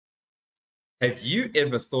Have you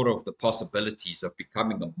ever thought of the possibilities of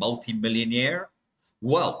becoming a multimillionaire?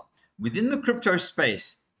 Well, within the crypto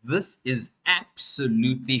space, this is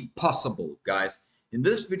absolutely possible, guys. In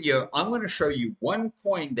this video, I'm going to show you one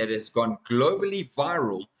coin that has gone globally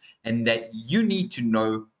viral and that you need to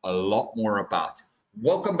know a lot more about.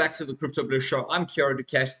 Welcome back to the Crypto Bliss Show. I'm Kiara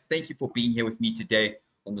Ducasse. Thank you for being here with me today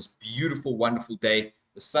on this beautiful, wonderful day.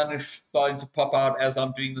 The sun is starting to pop out as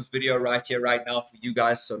I'm doing this video right here, right now for you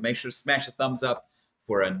guys. So make sure to smash a thumbs up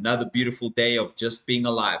for another beautiful day of just being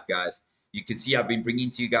alive, guys. You can see I've been bringing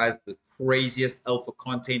to you guys the craziest alpha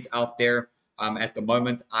content out there. At the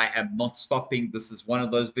moment, I am not stopping. This is one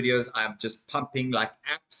of those videos I'm just pumping like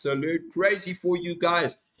absolute crazy for you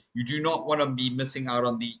guys. You do not want to be missing out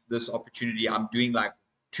on this opportunity. I'm doing like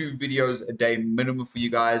 2 videos a day minimum for you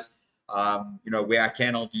guys. Where I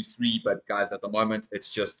can, I'll do 3, but guys, at the moment,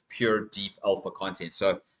 it's just pure deep alpha content.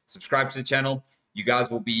 So subscribe to the channel. You guys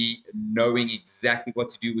will be knowing exactly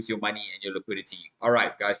what to do with your money and your liquidity. All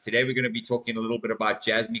right, guys, today we're going to be talking a little bit about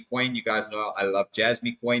Jasmy coin. You guys know I love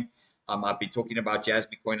Jasmy coin. I've been talking about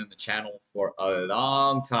Jasmy coin on the channel for a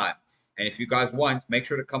long time. And if you guys want, make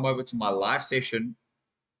sure to come over to my live session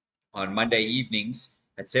on Monday evenings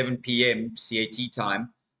at 7 p.m. CAT time.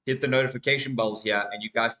 Hit the notification bells here, and you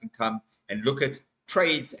guys can come and look at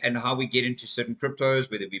trades and how we get into certain cryptos,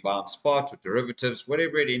 whether we buy on spot or derivatives,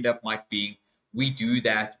 whatever it end up might be. We do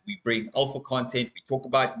that. We bring alpha content. We talk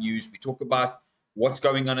about news. We talk about what's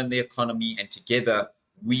going on in the economy, and together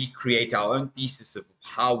we create our own thesis of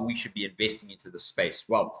how we should be investing into the space.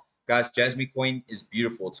 Well, guys, Jasmy coin is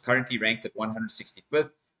beautiful. It's currently ranked at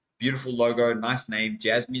 165th. Beautiful logo, nice name.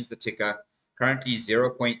 Jasmy is the ticker. Currently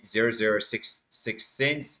 0.0066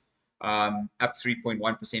 cents, up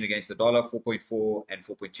 3.1% against the dollar, 4.4 and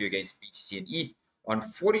 4.2 against BTC and ETH. On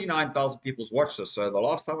 49,000 people's watched this. So the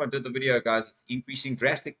last time I did the video, guys, it's increasing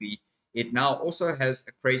drastically. It now also has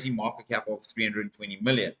a crazy market cap of 320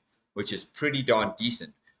 million, which is pretty darn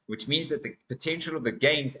decent, which means that the potential of the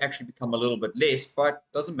gains actually become a little bit less, but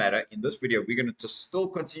doesn't matter. In this video, we're going to still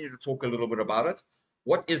continue to talk a little bit about it.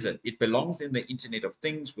 What is it? It belongs in the Internet of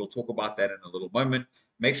Things. We'll talk about that in a little moment.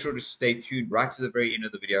 Make sure to stay tuned right to the very end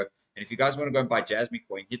of the video. And if you guys want to go and buy Jasmy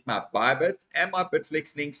coin, hit my Bybit and my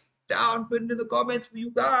Bitflex links down, put it in the comments for you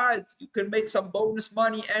guys. You can make some bonus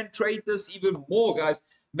money and trade this even more, guys.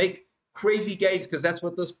 Make crazy gains, because that's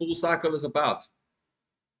what this bull cycle is about.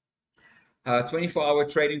 24-hour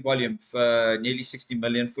trading volume for nearly 60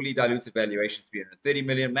 million, fully diluted valuation 330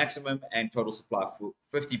 million, maximum and total supply for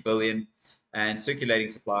 50 billion, and circulating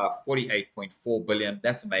supply of 48.4 billion.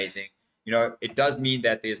 That's amazing. You know, it does mean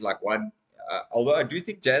that there's like one, although I do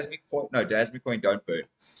think Jasmy coin don't burn.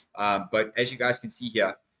 But as you guys can see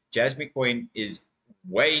here, Jasmy coin is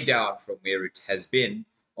way down from where it has been,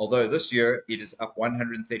 although this year it is up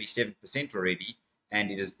 137% already,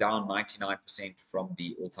 and it is down 99% from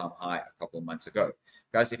the all-time high a couple of months ago.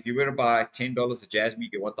 Guys, if you were to buy $10 of Jasmy,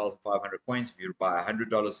 you get 1,500 coins. If you were to buy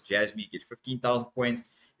 $100 of Jasmy, you get 15,000 coins. If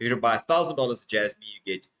you were to buy $1,000 of Jasmy, you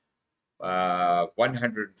get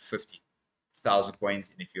 150,000 coins.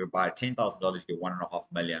 And if you were to buy $10,000, you get 1.5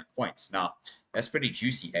 million coins. Now, that's pretty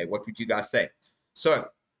juicy. Hey, what would you guys say? So,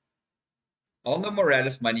 on the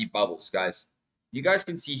Morales money bubbles, guys, you guys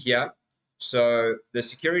can see here. So the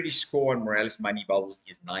security score on Morales Money Bubbles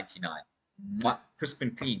is 99. Crisp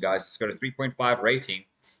and clean, guys. It's got a 3.5 rating.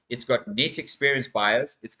 It's got net experienced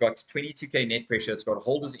buyers. It's got 22K net pressure. It's got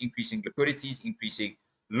holders increasing, liquidities increasing.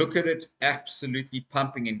 Look at it absolutely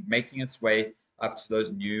pumping and making its way up to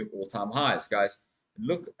those new all-time highs, guys.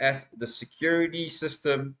 Look at the security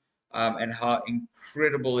system and how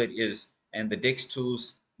incredible it is. And the DEX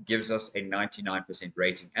tools gives us a 99%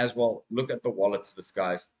 rating as well. Look at the wallets list,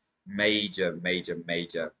 guys. Major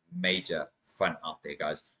fun out there,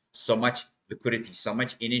 guys. So much liquidity, so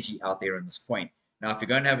much energy out there in this coin. Now, if you're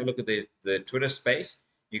going to have a look at the Twitter space,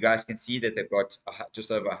 you guys can see that they've got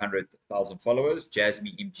just over 100,000 followers,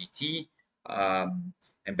 Jasmy MGT,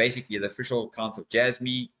 and basically the official account of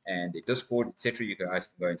Jasmy and the Discord, etc. You guys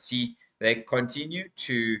can go and see. They continue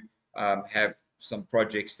to have some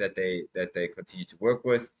projects that they continue to work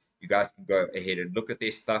with. You guys can go ahead and look at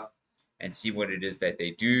their stuff and see what it is that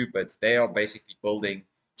they do, but they are basically building.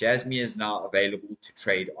 Jasmy is now available to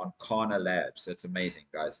trade on Kana Labs. That's amazing,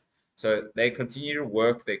 guys. So they continue to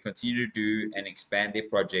work, they continue to do and expand their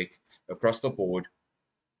project across the board.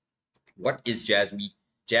 What is Jasmy?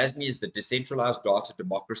 Jasmy is the decentralized data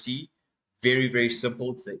democracy. Very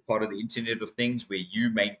simple. It's part of the Internet of Things where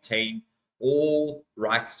you maintain all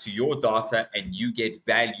rights to your data and you get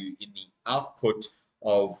value in the output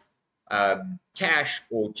of cash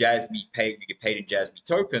or Jasmy paid. You get paid in Jasmy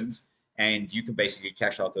tokens, and you can basically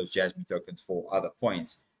cash out those Jasmy tokens for other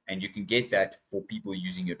coins, and you can get that for people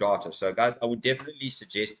using your data. So guys, I would definitely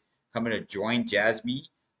suggest coming to join Jasmy.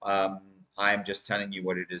 I'm just telling you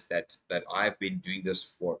what it is that I've been doing this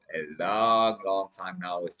for a long time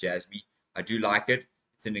now with Jasmy. I do like it.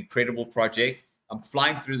 It's an incredible project. I'm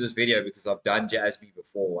flying through this video because I've done Jasmy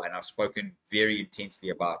before and I've spoken very intensely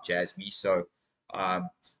about Jasmy. So,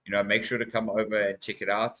 you know, make sure to come over and check it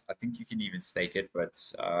out. I think you can even stake it, but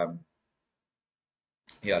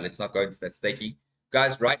yeah, let's not go into that staking.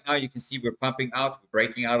 Guys, right now you can see we're pumping out, we're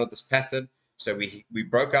breaking out of this pattern. So we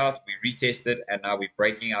broke out, we retested, and now we're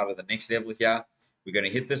breaking out of the next level here. We're going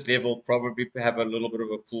to hit this level, probably have a little bit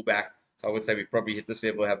of a pullback. So I would say we probably hit this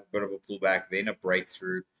level, have a bit of a pullback, then a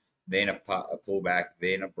breakthrough, then a pullback,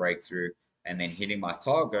 then a breakthrough, and then hitting my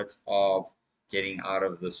target of getting out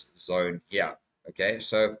of this zone here. Okay,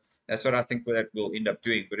 so that's what I think that we'll end up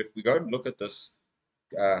doing. But if we go and look at this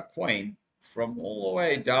coin from all the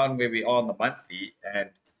way down where we are on the monthly,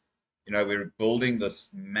 and you know, we're building this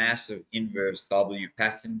massive inverse W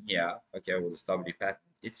pattern here. Okay, well, this W pattern,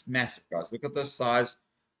 it's massive, guys. Look at the size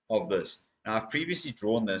of this. Now, I've previously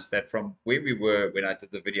drawn this, that from where we were when I did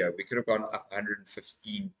the video, we could have gone up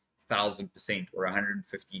 115,000% or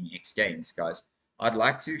 115x gains, guys. I'd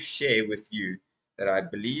like to share with you that I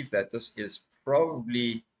believe that this is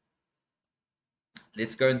probably,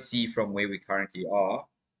 let's go and see from where we currently are.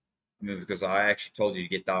 I mean, because I actually told you to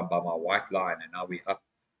get down by my white line, and now we're up.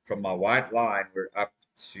 From my white line, we're up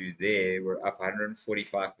to there. We're up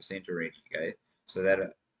 145% already. Okay, so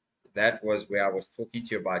that was where I was talking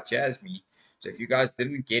to you about Jasmy. So if you guys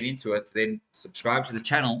didn't get into it, then subscribe to the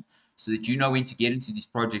channel so that you know when to get into these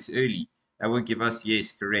projects early. That will give us,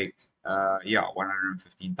 yes, correct. Yeah,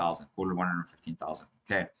 115,000. Call it 115,000.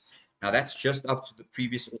 Okay. Now that's just up to the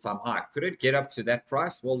previous all-time high. Could it get up to that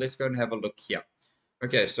price? Well, let's go and have a look here.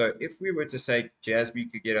 Okay, so if we were to say Jasmy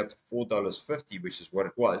could get up to $4.50, which is what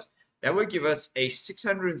it was, that would give us a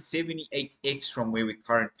 678x from where we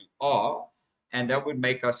currently are, and that would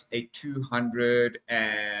make us a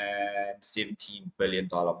 $217 billion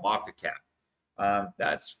market cap.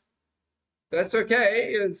 That's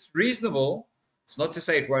okay. It's reasonable. It's not to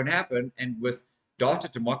say it won't happen. And with data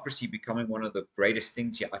democracy becoming one of the greatest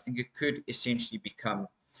things here, I think it could essentially become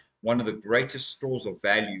one of the greatest stores of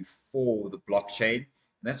value for the blockchain. And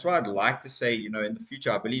that's why I'd like to say, you know, in the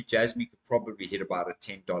future, I believe Jasmy could probably hit about a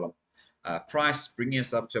 $10 price, bringing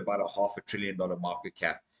us up to about a $500 billion market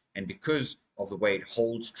cap. And because of the way it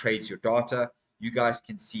holds, trades your data, you guys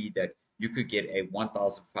can see that you could get a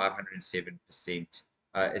 1,507%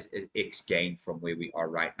 X gain from where we are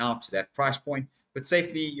right now to that price point. But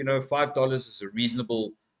safely, you know, $5 is a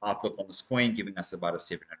reasonable outlook on this coin, giving us about a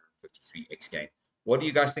 753x gain. What do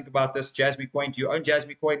you guys think about this Jasmy coin? Do you own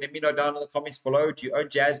Jasmy coin? Let me know down in the comments below. Do you own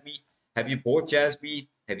Jasmy? Have you bought Jasmy?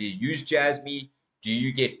 Have you used Jasmy? Do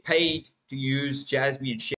you get paid to use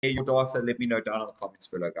Jasmy and share your data? Let me know down in the comments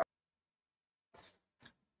below, guys.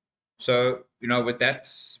 So, you know, with that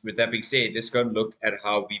being said, let's go and look at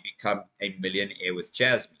how we become a millionaire with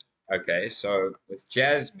Jasmy. Okay, so with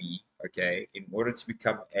Jasmy, okay, in order to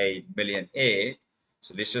become a millionaire,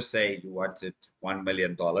 so let's just say you wanted $1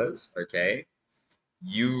 million, okay,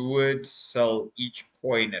 you would sell each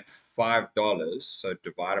coin at $5. So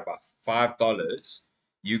divided by $5,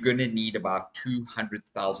 you're going to need about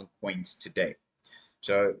 200,000 coins today.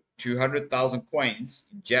 So 200,000 coins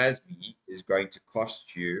in Jasmy is going to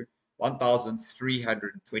cost you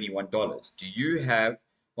 $1,321. Do you have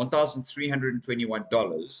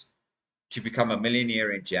 $1,321 to become a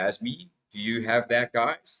millionaire in Jasmy? Do you have that,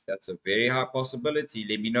 guys? That's a very high possibility.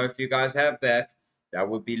 Let me know if you guys have that. That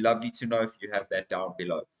would be lovely to know if you have that down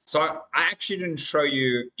below. So I actually didn't show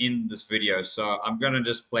you in this video, so I'm going to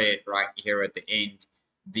just play it right here at the end.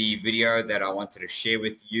 The video that I wanted to share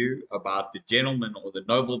with you about the gentleman or the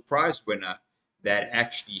Nobel Prize winner that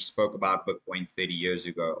actually spoke about Bitcoin 30 years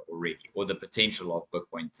ago already, or the potential of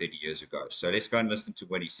Bitcoin 30 years ago. So let's go and listen to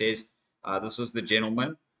what he says. This is the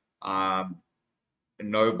gentleman,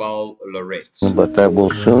 Nobel laureate. But that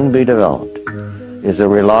will soon be developed is a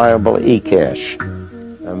reliable e-cash,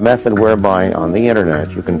 a method whereby on the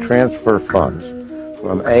internet you can transfer funds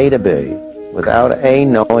from A to B without A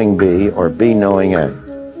knowing B or B knowing A.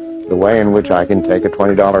 The way in which I can take a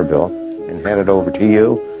 $20 bill and hand it over to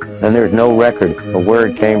you, and there's no record of where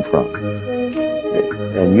it came from.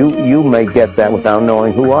 And you may get that without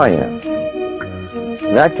knowing who I am.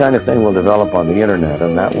 That kind of thing will develop on the internet,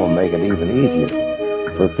 and that will make it even easier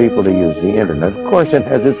for people to use the internet. Of course, it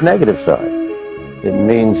has its negative side. It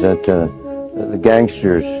means that the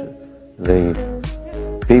gangsters, the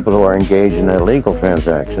people who are engaged in illegal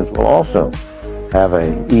transactions will also have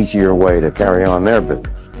an easier way to carry on their business.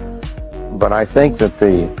 But I think that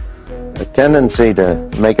the tendency to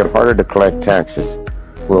make it harder to collect taxes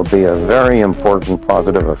will be a very important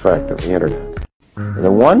positive effect of the internet.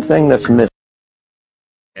 The one thing that's missing,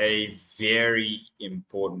 a very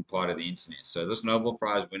important part of the internet. So this Nobel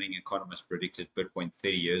Prize winning economist predicted Bitcoin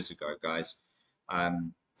 30 years ago, guys.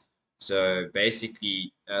 So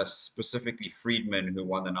basically, specifically Friedman, who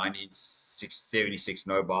won the 1976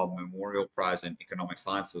 Nobel Memorial Prize in Economic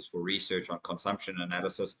Sciences for research on consumption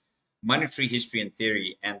analysis, monetary history and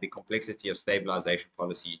theory, and the complexity of stabilization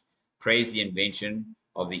policy, praised the invention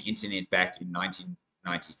of the internet back in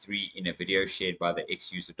 1993 in a video shared by the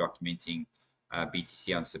ex-user documenting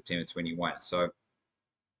BTC on September 21. So,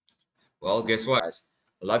 well, guess what, guys?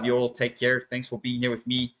 I love you all. Take care. Thanks for being here with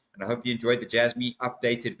me. And I hope you enjoyed the Jasmy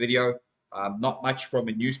updated video. Not much from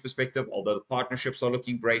a news perspective, although the partnerships are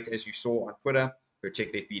looking great, as you saw on Twitter. Go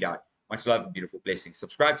check their feed out. Much love and beautiful blessings.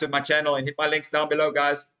 Subscribe to my channel and hit my links down below,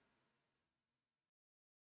 guys.